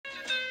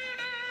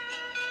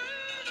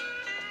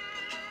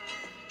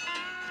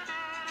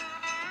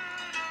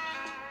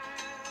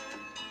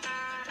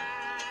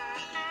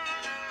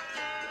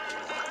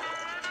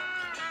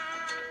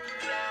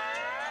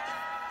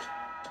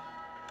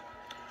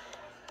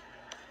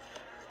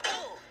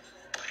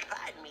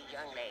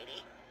young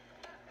lady.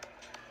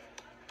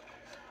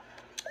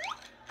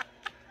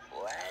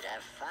 What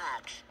a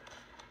fox.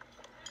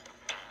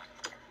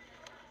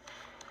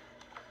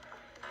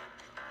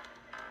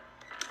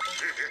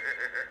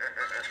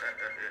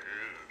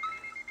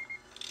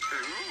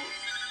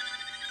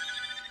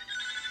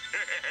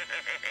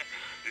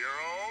 You're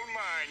all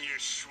mine, you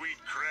sweet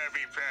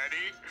Krabby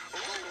Patty.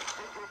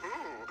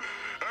 Ooh.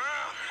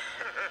 Ah.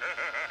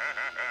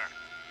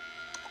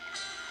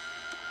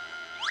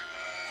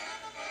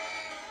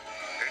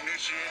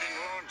 Initiating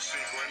launch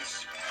sequence.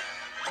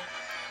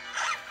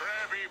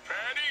 Krabby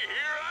Patty,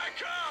 here I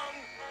come.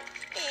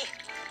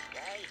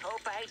 I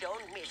hope I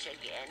don't miss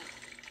again.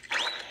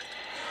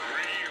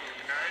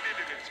 Reunited,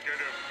 and it's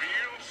gonna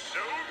feel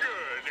so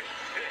good.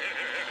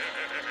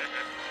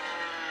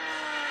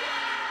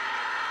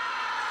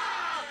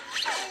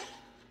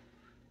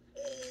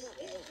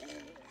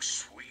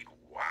 Sweet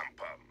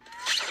wampum.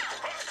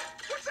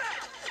 What's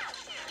that?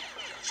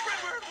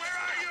 Squidward, where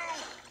are you?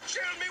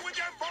 Shield me with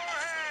your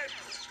forehead!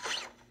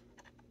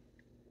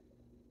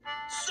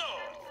 So,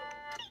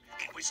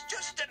 it was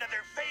just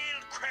another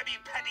failed Krabby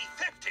Patty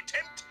theft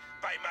attempt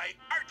by my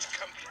arch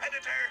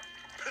competitor,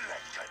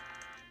 Plankton.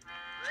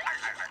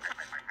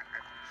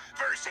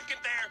 For a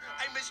second there,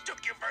 I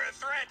mistook you for a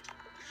threat.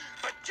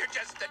 But you're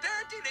just a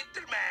dirty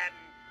little man.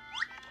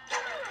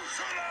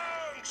 So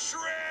long,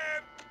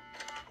 shrimp!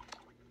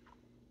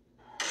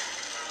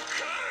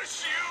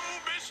 Curse you,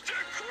 Mr.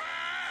 Crab!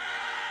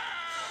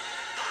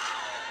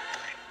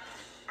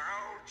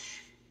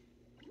 Ouch.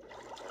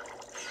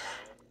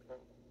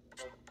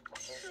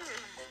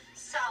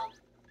 So,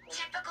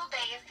 typical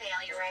day of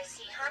failure, I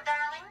see, huh,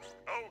 darling?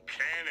 Oh,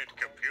 can it,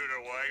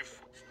 computer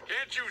wife?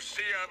 Can't you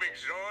see I'm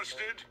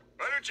exhausted?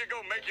 Why don't you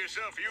go make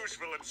yourself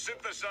useful and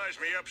synthesize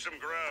me up some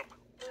grub?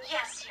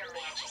 Yes, Your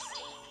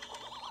Majesty.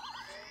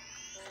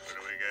 What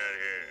do we got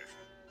here?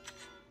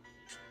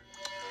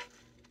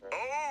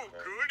 Oh,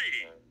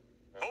 goody.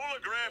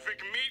 Holographic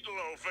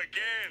meatloaf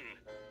again.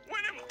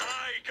 When am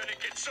I gonna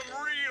get some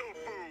real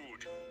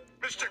food?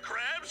 Mr.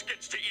 Krabs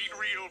gets to eat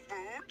real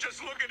food.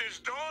 Just look at his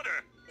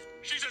daughter.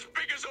 She's as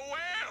big as a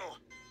whale.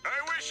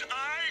 I wish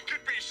I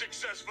could be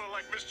successful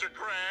like Mr.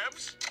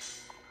 Krabs.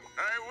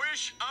 I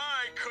wish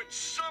I could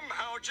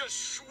somehow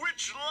just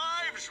switch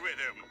lives with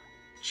him.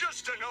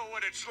 Just to know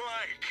what it's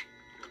like.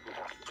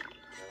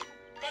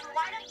 Then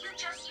why don't you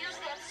just use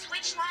that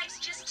switch lives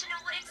just to know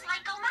what it's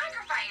like a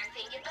microfire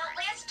thing you built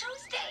last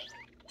Tuesday?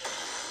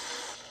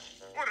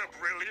 What a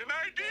brilliant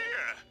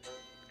idea.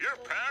 Your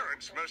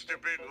parents must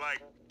have been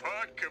like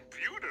part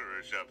computer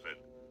or something.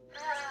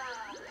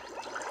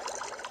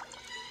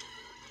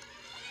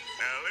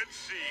 Now let's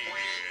see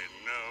here.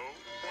 No.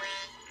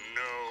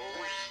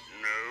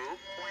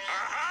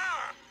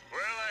 Aha!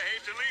 Well, I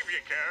hate to leave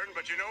you, Karen,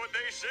 but you know what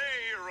they say,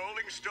 a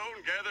rolling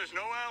stone gathers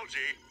no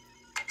algae.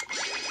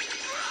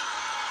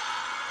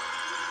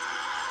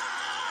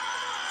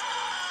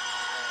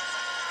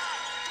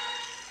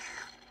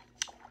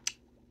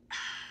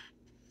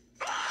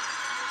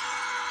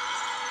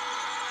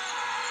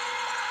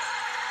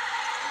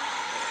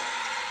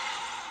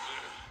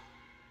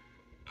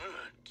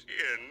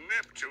 Dear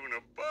Neptune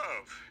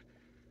above.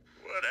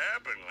 What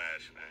happened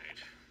last night?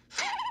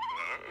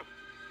 Huh?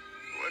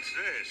 What's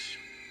this?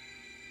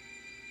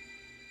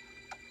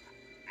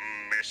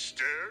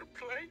 Mr.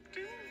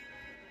 Plankton?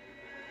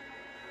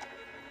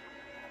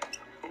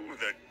 Who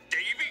the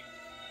Davy?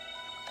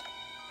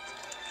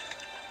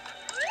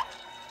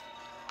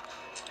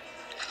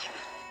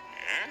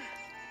 Huh?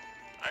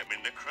 I'm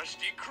in the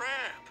Krusty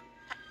Krab.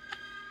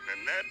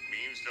 And that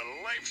means the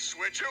life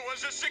switcher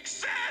was a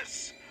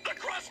success! The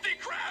Krusty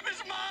Krab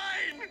is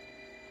mine!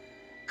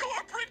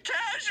 Corporate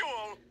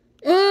casual!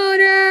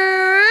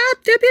 Order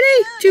up,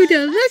 deputy, to the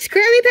Deluxe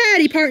Krabby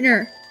Patty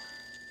partner.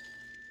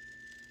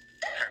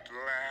 At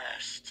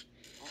last.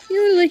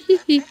 Here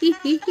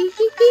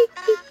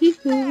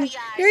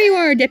you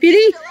are,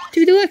 deputy,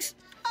 to Deluxe.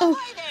 Oh,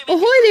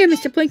 ahoy there,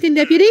 Mr. Plankton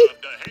deputy.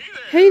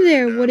 Hey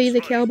there, Woody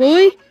the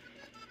cowboy.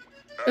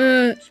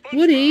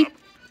 Woody?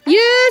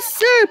 Yes,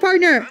 sir,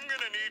 partner. I'm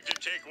gonna need to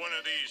take one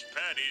of these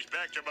patties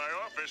back to my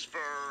office for,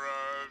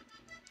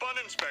 fun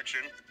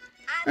inspection.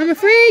 I'm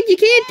afraid you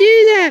can't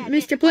do that,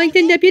 Mr.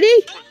 Plankton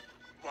deputy.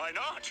 Why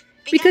not?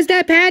 Because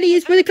that patty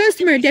is for the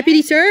customer,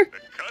 deputy, sir. The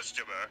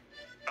customer?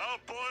 I'll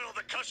boil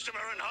the customer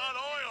in hot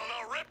oil and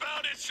I'll rip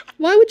out its...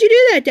 Why would you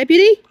do that,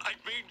 deputy? I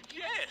mean,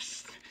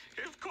 yes,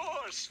 of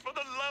course, for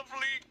the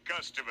lovely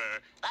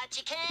customer.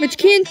 But you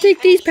can't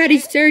take these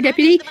patties, sir,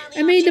 deputy.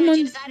 I made them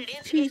on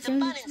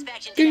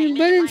during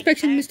butt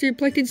inspection, Mr.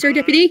 Plankton, sir,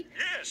 deputy.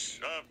 Yes,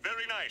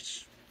 very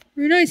nice.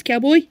 Very nice,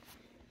 cowboy.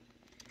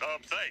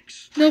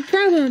 Thanks. No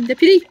problem,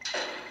 deputy.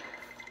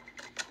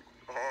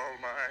 All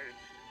mine.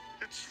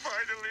 It's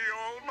finally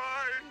all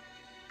mine.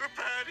 The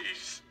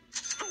patties,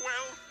 the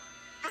wealth,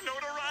 the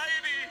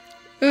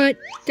notoriety.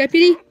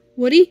 Deputy?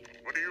 Woody?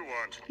 What do you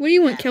want? What do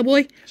you want,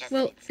 cowboy?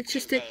 Well, it's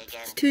just that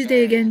it's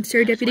Tuesday again,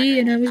 sir, deputy,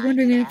 and I was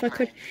wondering if I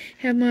could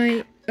have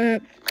my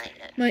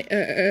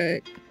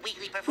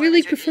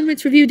weekly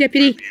performance review,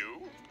 deputy.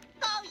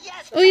 Oh,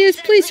 yes, Oh yes,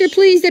 please, sir,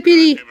 please,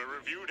 deputy. Never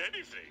reviewed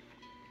anything.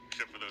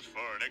 Except for those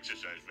foreign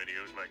exercise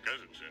videos my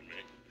cousin sent me.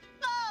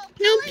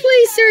 No,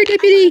 please, sir,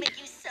 deputy.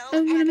 I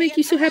want to make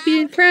you so happy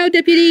and proud,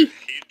 deputy. You're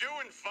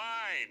doing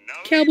fine. Now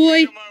Cowboy.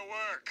 leave me to my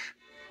work.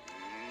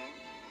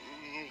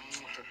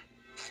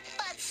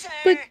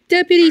 But,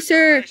 deputy,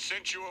 sir. I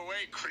sent you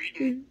away,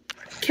 cretin.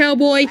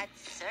 Cowboy.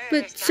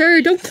 But,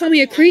 sir, don't call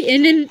me a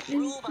cretin and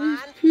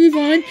improve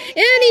on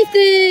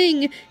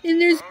anything.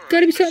 And there's got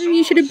to be something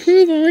you should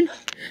improve on.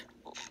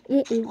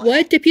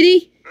 What,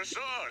 deputy? The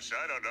sauce.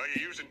 I don't know.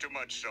 You're using too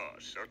much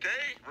sauce.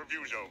 Okay?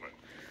 Review's over.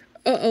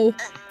 Uh-oh.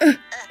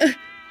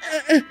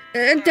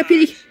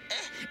 Deputy.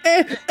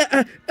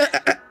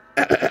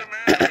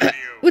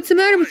 What's the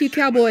matter with you,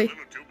 cowboy? A little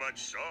too much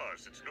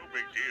sauce. It's no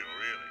big deal,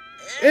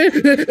 really.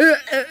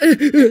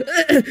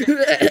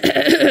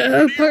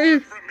 What do you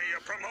want from me? A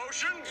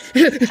promotion?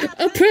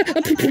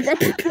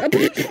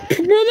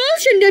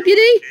 Promotion,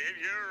 deputy. Kid,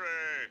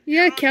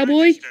 Yeah, you're on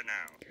cowboy. register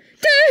now.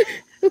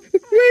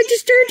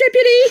 Register,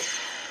 deputy.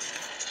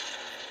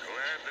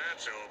 Glad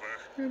that's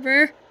over.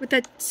 Over with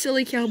that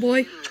silly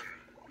cowboy.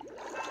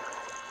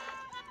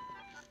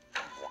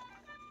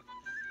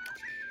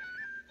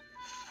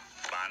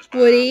 SpongeBob,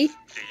 Woody. do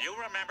you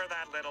remember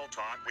that little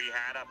talk we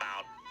had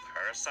about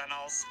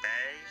personal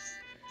space?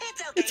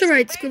 It's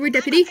alright, Squidward,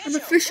 deputy. I'm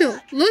official.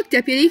 Look,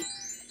 deputy. Go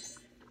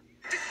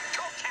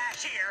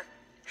cashier.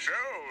 So,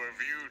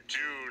 have you two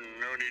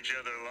known each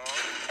other long?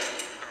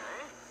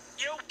 Huh?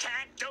 You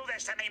can't do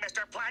this to me,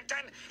 Mr.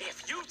 Plankton.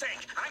 If you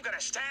think I'm gonna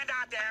stand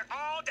out there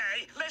all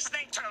day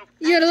listening to...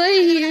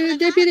 Yodelay,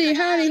 deputy,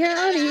 howdy,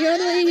 howdy.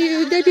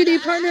 Yodelay, deputy,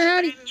 partner,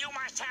 howdy. Then you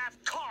must have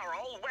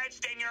coral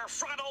wedged in your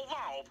frontal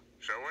lobe.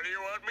 So what do you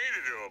want me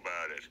to do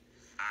about it?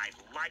 I'd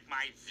like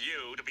my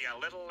view to be a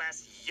little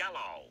less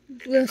yellow.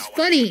 if you That's know what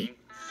I funny. mean.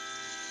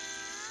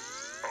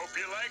 Hope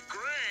you like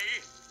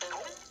gray.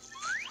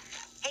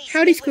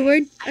 Howdy,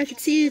 Squidward. I can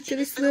see you through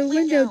this little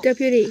window,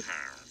 deputy.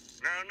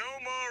 Now, no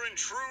more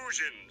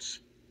intrusions.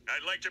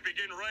 I'd like to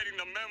begin writing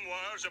the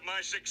memoirs of my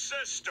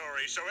success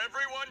story, so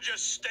everyone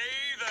just stay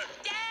the...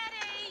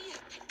 Daddy!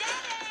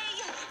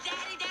 Daddy!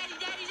 Daddy, daddy,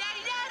 daddy,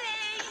 daddy,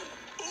 daddy!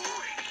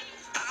 Ooh,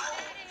 ow.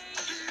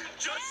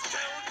 Just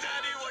tell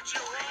Daddy what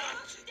you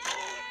want.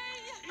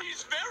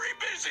 He's very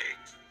busy.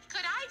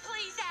 Could I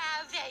please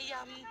have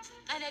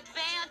an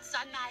advance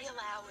on my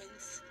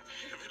allowance?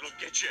 If it'll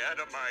get you out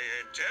of my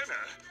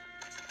antenna,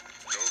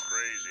 go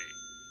crazy.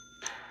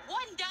 $1?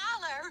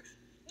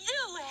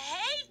 You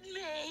hate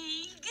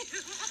me!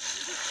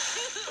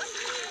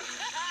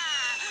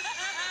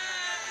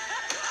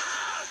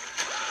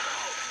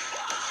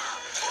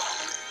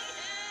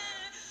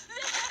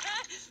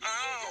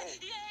 Ow.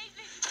 You hate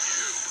me.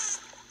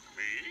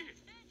 Me?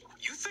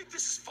 You think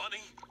this is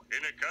funny?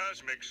 In a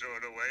cosmic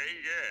sort of way,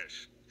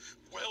 yes.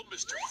 Well,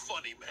 Mr.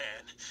 Funny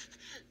Man,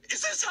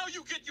 is this how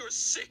you get your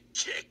sick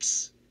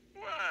kicks?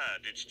 What?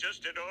 It's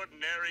just an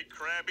ordinary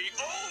crabby...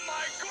 Oh,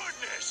 my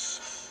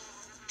goodness!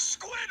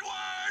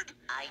 Squidward!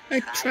 I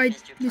tried,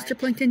 Mr.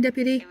 Plankton,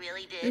 deputy.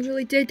 I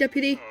really did,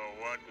 deputy. Oh,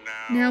 what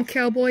now? Now,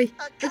 cowboy.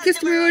 A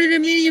customer ordered a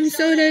medium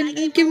soda and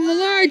I gave him a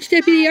large,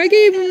 deputy. I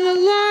gave him a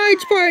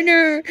large,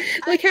 partner.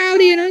 Like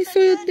howdy, and I saw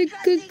the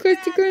good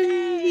crusty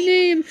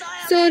name.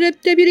 Soda,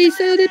 deputy,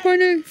 soda,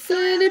 partner,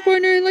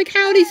 like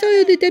howdy,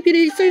 soda,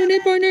 deputy, soda,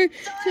 partner,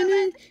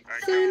 soda,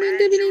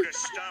 deputy.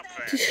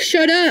 Just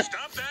shut up.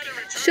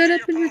 Shut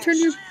up and return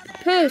your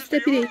post,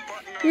 deputy.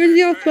 Where's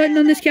the off button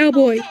on this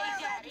cowboy?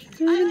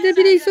 Soda,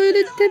 deputy,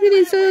 soda,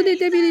 deputy, soda,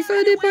 deputy,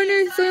 soda,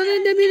 partner,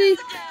 soda, deputy,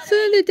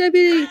 soda,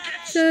 deputy,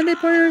 soda,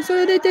 partner,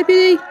 soda,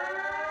 deputy. Did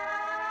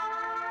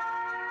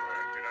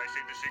I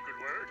say the secret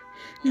word?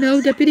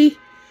 No, deputy.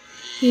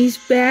 He's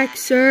back,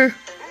 sir.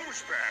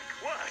 Who's back?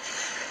 What?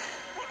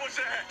 What was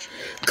that?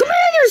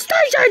 Commander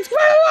stations!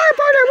 Red alert,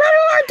 partner! Red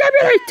alert,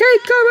 deputy!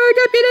 Take cover,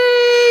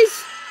 deputies!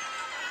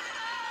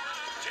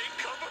 Take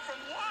cover from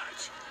what?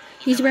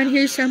 He's around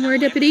here somewhere,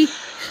 deputy.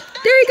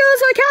 There he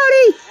goes, like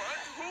howdy! What?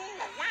 Who?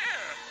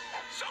 Where?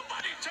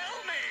 Somebody tell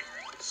me!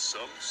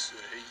 Some say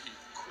he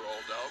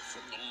crawled out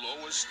from the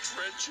lowest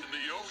trench in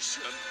the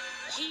ocean.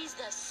 He's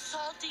the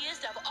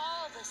saltiest of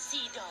all the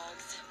sea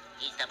dogs.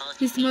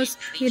 He's the most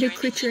hated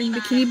creature in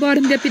Bikini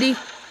Bottom, deputy. And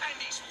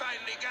he's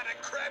finally got a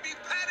Krabby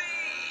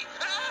Patty!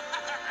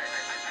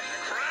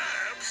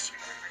 Crabs?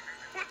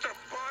 What the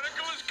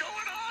barnacle is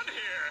going on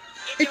here?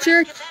 It's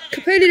your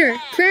competitor,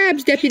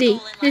 Krabs, deputy.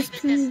 He's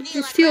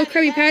steal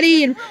Krabby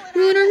Patty and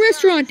ruin our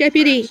restaurant,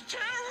 deputy.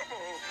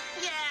 Terrible!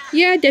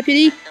 Yeah,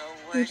 deputy.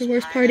 But the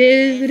worst part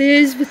is, it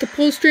is with the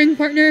pull string,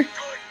 partner. Good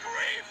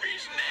grief,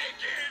 he's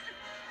naked!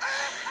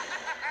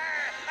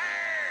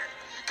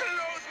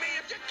 Clothe me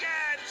if you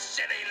can,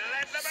 silly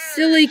leatherman!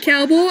 Silly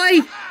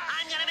cowboy.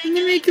 I'm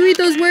gonna make you read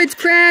those words,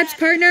 Krabs,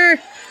 partner.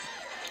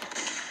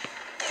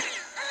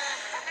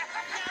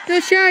 No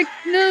shark,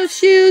 no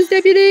shoes,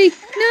 deputy.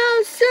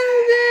 No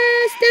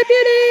service,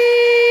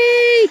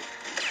 deputy.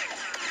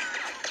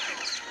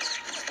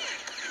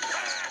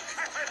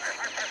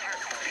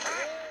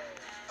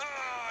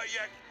 Oh, you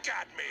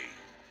got me.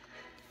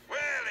 Well,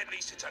 at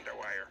least it's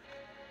underwire.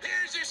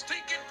 Here's your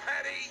stinking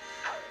patty.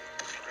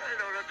 I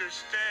don't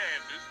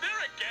understand. Is there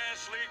a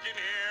gas leak in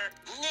here?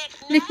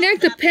 Knick-knack,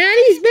 the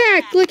patty's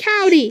back! Like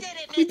howdy!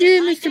 You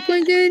did it, Mr.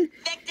 Plankton!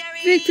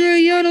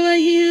 Victory,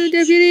 yodeling you,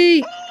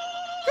 deputy! Howdy!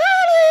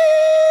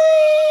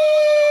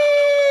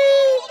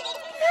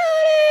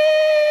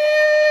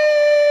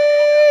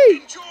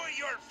 Howdy! Enjoy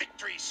your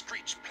victory,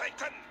 Screech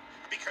Plankton,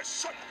 because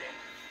someday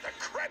the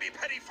Krabby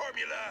Patty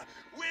formula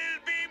will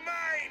be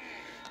mine.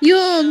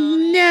 You'll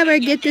never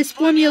get this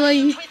formula,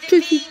 you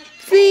tricky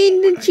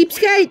fiend and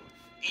cheapskate!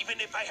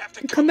 Even if I have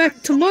to Come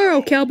back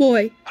tomorrow,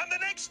 cowboy! And the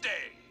next day,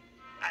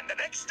 and the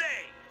next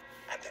day,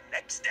 and the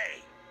next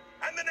day,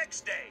 and the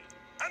next day,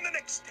 and the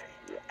next day,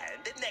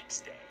 and the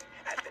next day,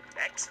 and the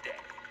next day,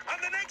 and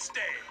the next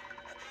day,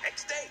 and the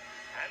next day,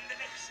 and the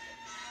next day,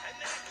 and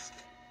the next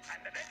day,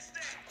 and the next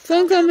day.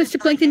 Phone call, Mr.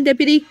 Plankton,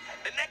 deputy. And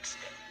the next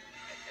day,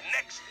 and the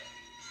next day,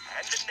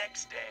 and the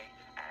next day,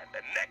 and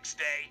the next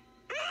day.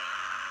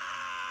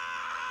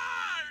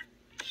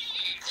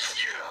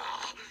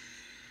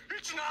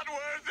 It's not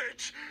worth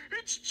it.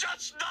 It's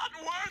just not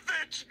worth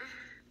it.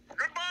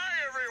 Goodbye,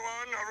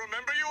 everyone. I'll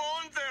remember you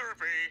all in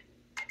therapy.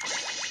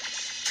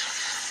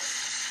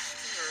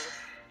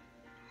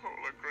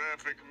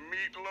 Holographic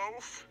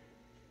meatloaf.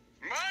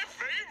 My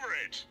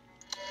favorite.